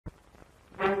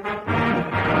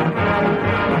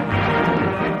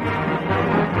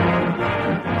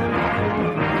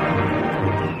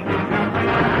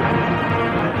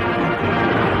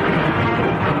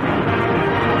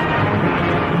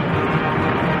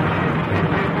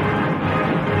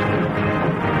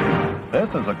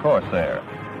is a Corsair.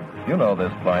 You know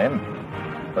this plane,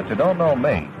 but you don't know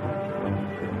me.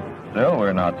 Still,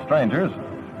 we're not strangers.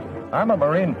 I'm a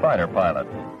Marine fighter pilot,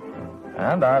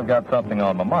 and I've got something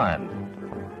on my mind.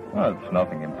 Well, it's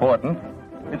nothing important.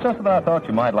 It's just that I thought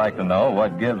you might like to know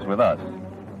what gives with us.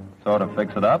 Sort of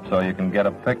fix it up so you can get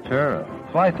a picture,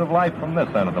 a slice of life from this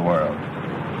end of the world.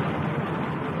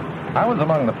 I was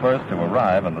among the first to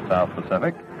arrive in the South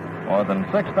Pacific, more than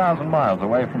 6,000 miles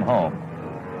away from home.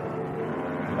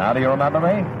 Now, do you remember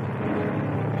me?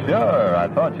 Sure, I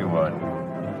thought you would.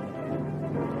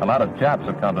 A lot of Japs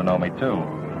have come to know me, too.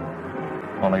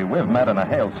 Only we've met in a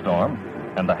hailstorm,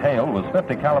 and the hail was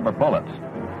 50 caliber bullets,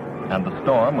 and the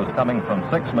storm was coming from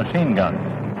 6 machine guns.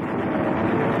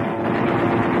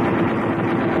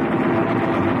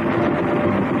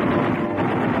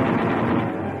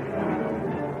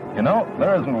 You know,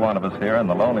 there isn't one of us here in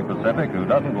the lonely Pacific who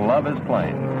doesn't love his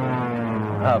plane.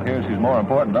 Out here, she's more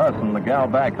important to us than the gal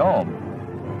back home.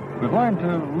 We've learned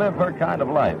to live her kind of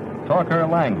life, talk her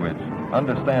language,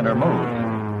 understand her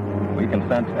moods. We can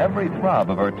sense every throb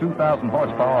of her 2,000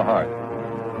 horsepower heart.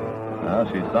 Well,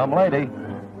 she's some lady.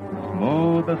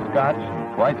 Smooth as Scotch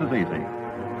and twice as easy.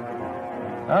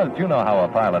 Now, you know how a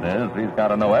pilot is. He's got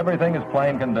to know everything his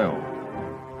plane can do.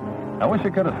 I wish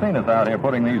you could have seen us out here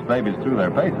putting these babies through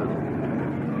their paces.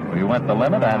 We went the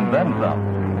limit and then some.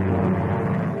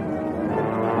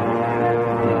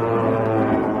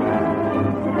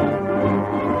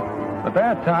 But there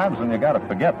are times when you got to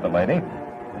forget the lady.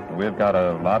 We've got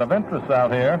a lot of interests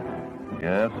out here.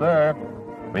 Yes, sir.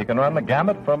 We can run the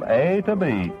gamut from A to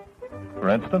B. For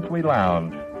instance, we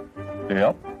lounge.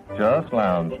 Yep, just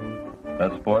lounge.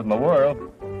 Best sport in the world.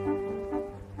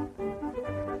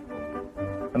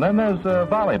 And then there's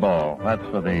volleyball. That's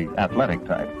for the athletic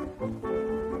type.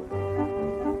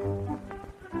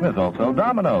 There's also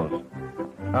dominoes.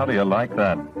 How do you like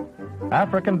that?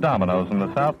 African dominoes in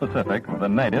the South Pacific, where the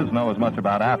natives know as much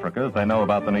about Africa as they know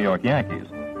about the New York Yankees.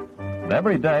 And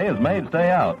every day is Maid's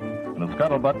Day Out, and the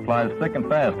scuttlebutt flies thick and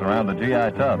fast around the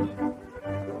GI tubs.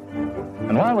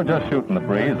 And while we're just shooting the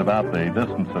breeze about the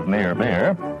distance of near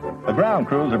beer, the ground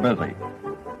crews are busy.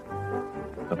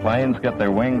 The planes get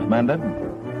their wings mended,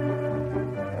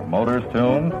 their motors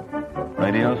tuned,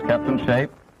 radios kept in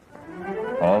shape,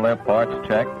 all their parts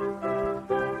checked,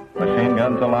 machine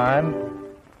guns aligned,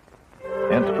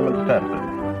 instruments tested.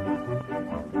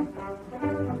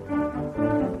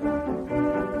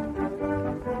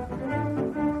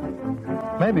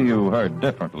 Maybe you heard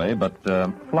differently, but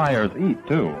flyers eat,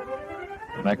 too.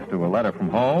 Next to a letter from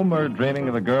home or dreaming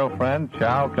of a girlfriend,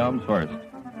 chow comes first.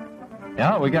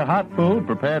 Yeah, we get hot food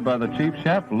prepared by the chief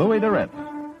chef, Louis de Ritz.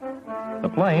 The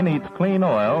plane eats clean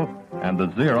oil, and the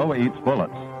Zero eats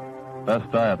bullets. Best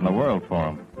diet in the world for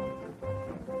them.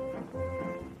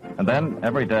 And then,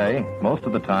 every day, most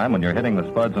of the time, when you're hitting the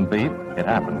spuds and beat, it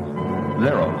happens.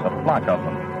 Zeros, a flock of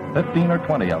them, 15 or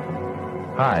 20 of them,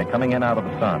 high, coming in out of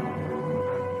the sun.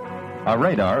 Our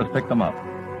radar has picked them up.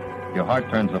 Your heart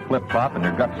turns a flip-flop and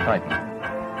your guts tighten.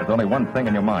 There's only one thing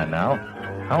in your mind now.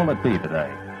 How will it be today?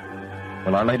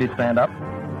 Will Our Lady stand up?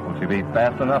 Will she be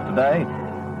fast enough today?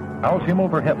 How will she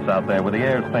move her hips out there with the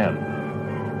air thin?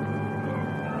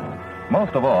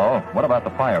 Most of all, what about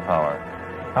the firepower?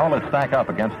 How will it stack up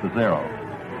against the Zero?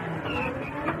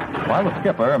 While the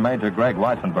skipper, Major Greg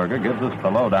Weissenberger, gives us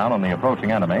the lowdown on the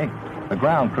approaching enemy, the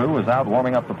ground crew is out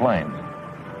warming up the planes.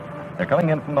 They're coming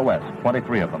in from the west,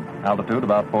 23 of them, altitude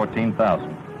about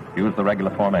 14,000. Use the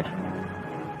regular formation.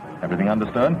 Everything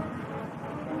understood?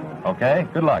 Okay,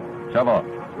 good luck. Shove off.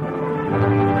 You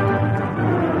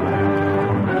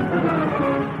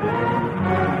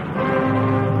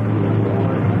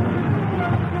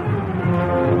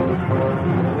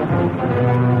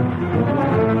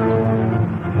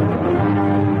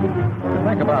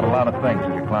think about a lot of things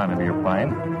as you climb into your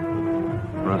plane.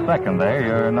 For a second there,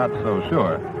 you're not so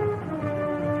sure.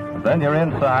 Then you're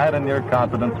inside and your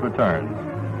confidence returns.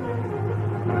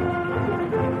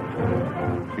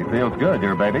 She feels good,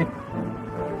 your baby.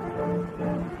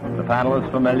 The panel is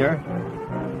familiar.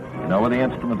 You know where the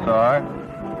instruments are.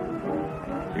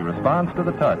 She responds to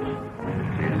the touch.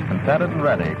 She's contented and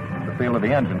ready. The feel of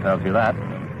the engine tells you that.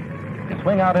 You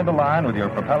swing out into line with your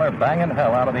propeller banging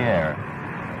hell out of the air.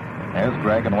 There's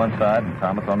Greg on one side and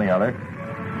Thomas on the other.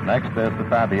 Next, there's the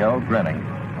Fabio, grinning,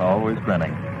 always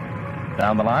grinning.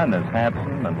 Down the line, there's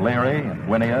Hanson and Leary and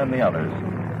Winnia and the others.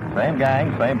 Same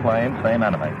gang, same plane, same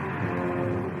enemy.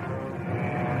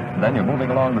 And then you're moving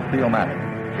along the steel matting.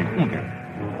 She's eager.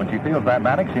 When she feels that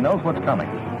matting, she knows what's coming.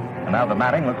 And now the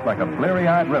matting looks like a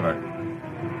bleary-eyed river.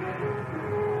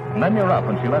 And then you're up,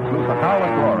 and she lets loose a howl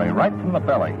of glory right from the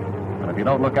belly. And if you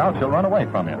don't look out, she'll run away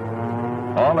from you.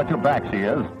 All at your back she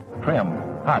is, trim,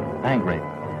 hot, angry,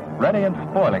 ready and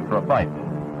spoiling for a fight.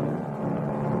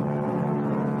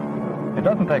 It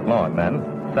doesn't take long, then.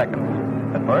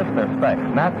 Seconds. At first, they're specks,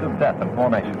 gnats of death in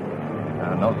formation.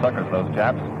 No suckers, those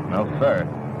chaps. No, sir.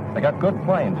 They got good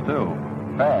planes, too.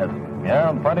 Fast. Yeah,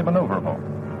 and plenty maneuverable.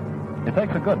 It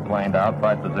takes a good plane to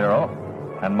outfight the Zero,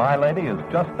 and my lady is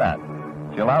just that.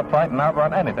 She'll outfight and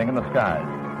outrun anything in the skies.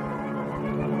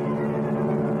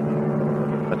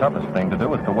 The toughest thing to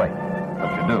do is to wait.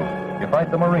 But you do. You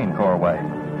fight the Marine Corps way.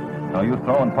 No use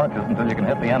throwing punches until you can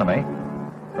hit the enemy.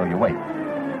 So you wait.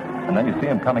 And then you see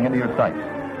him coming into your sights.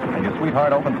 And your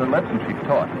sweetheart opens her lips and she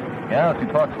talks. Yeah, she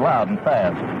talks loud and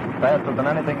fast. Faster than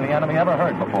anything the enemy ever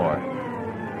heard before.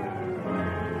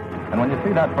 And when you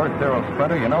see that first Zero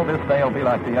sprinter, you know this day will be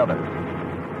like the others.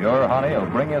 Your honey will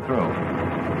bring you through.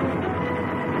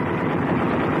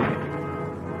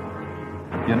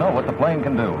 You know what the plane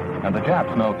can do, and the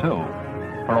Japs know, too.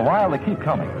 For a while, they keep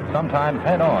coming, sometimes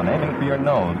head-on, aiming for your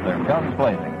nose, their guns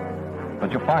blazing.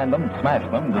 But you find them, smash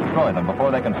them, destroy them before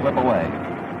they can slip away.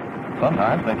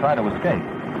 Sometimes they try to escape.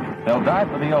 They'll dive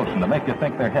for the ocean to make you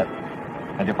think they're hit.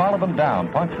 And you follow them down,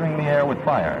 puncturing the air with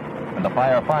fire. And the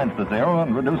fire finds the Zero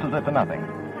and reduces it to nothing.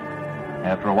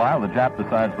 After a while, the Jap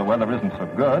decides the weather isn't so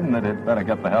good and that it's better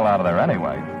get the hell out of there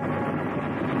anyway.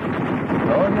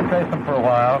 So you chase them for a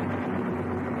while,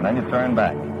 and then you turn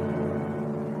back.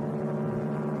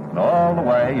 And all the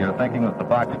way, you're thinking that the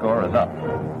box score is up.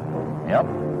 Yep,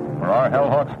 for our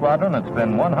Hellhawk squadron, it's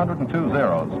been 102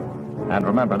 zeros. And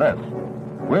remember this,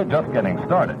 we're just getting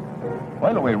started.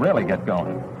 Wait till we really get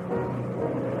going.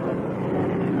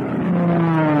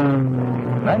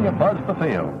 Then you buzz the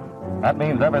field. That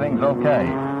means everything's okay.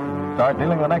 Start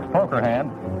dealing the next poker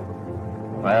hand.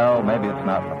 Well, maybe it's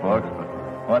not in the books, but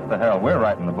what the hell, we're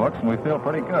writing the books and we feel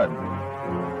pretty good.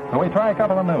 So we try a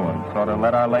couple of new ones, sort of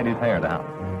let our lady's hair down.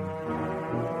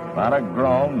 Not a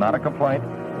groan, not a complaint.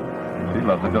 She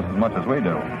loves it just as much as we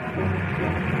do.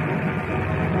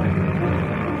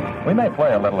 We may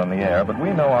play a little in the air, but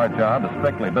we know our job is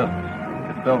strictly business.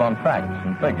 It's built on facts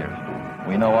and figures.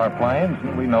 We know our planes,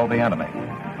 and we know the enemy.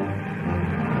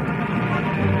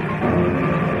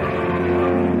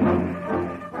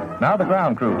 Now the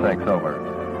ground crew takes over.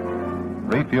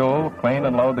 Refuel, clean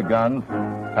and load the guns,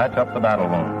 patch up the battle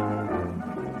wounds.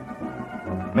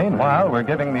 Meanwhile, we're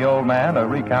giving the old man a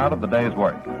recount of the day's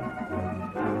work.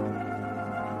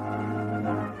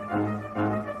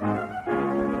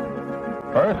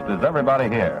 First, is everybody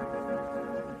here?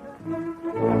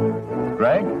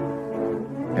 Greg?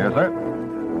 Here, sir.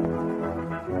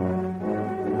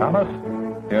 Thomas?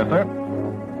 Here, sir.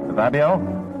 Fabio?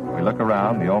 We look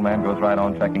around. The old man goes right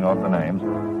on checking off the names.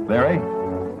 Leary?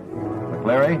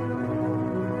 McCleary?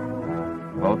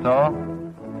 Votaw?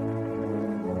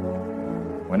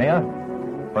 Winnia?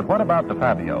 But what about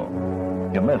Fabio?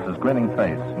 You miss his grinning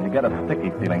face, and you get a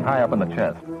sticky feeling high up in the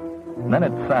chest. And then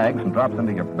it sags and drops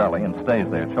into your belly and stays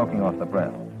there, choking off the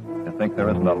breath. You think there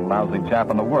isn't a lousy chap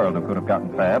in the world who could have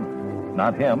gotten Fab.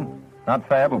 Not him. Not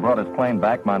Fab, who brought his plane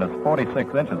back minus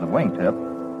 46 inches of wingtip.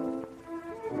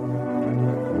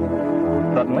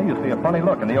 Suddenly, you see a funny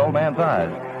look in the old man's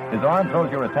eyes. His arm throws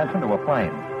your attention to a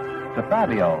plane.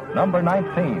 Fabio, number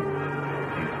 19.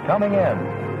 He's coming in.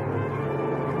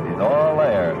 He's all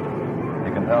there.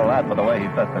 You can tell that by the way he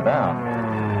sets her down.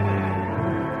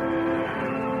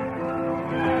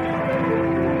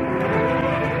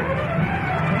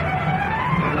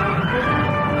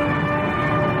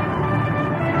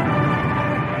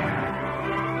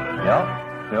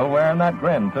 Yep, still wearing that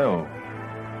grin, too.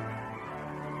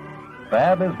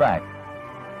 Fab is back.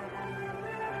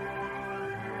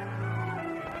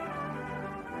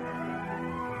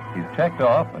 He's checked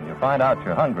off, and you find out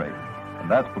you're hungry. And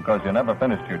that's because you never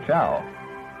finished your chow.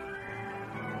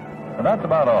 And that's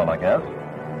about all, I guess.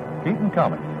 Keep them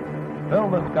coming. Fill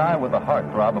the sky with the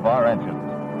heartthrob of our engines,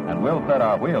 and we'll set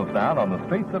our wheels down on the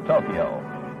streets of Tokyo.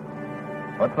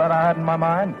 What's that I had in my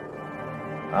mind?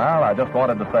 Well, I just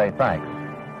wanted to say thanks.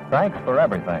 Thanks for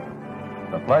everything.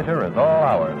 The pleasure is all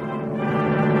ours.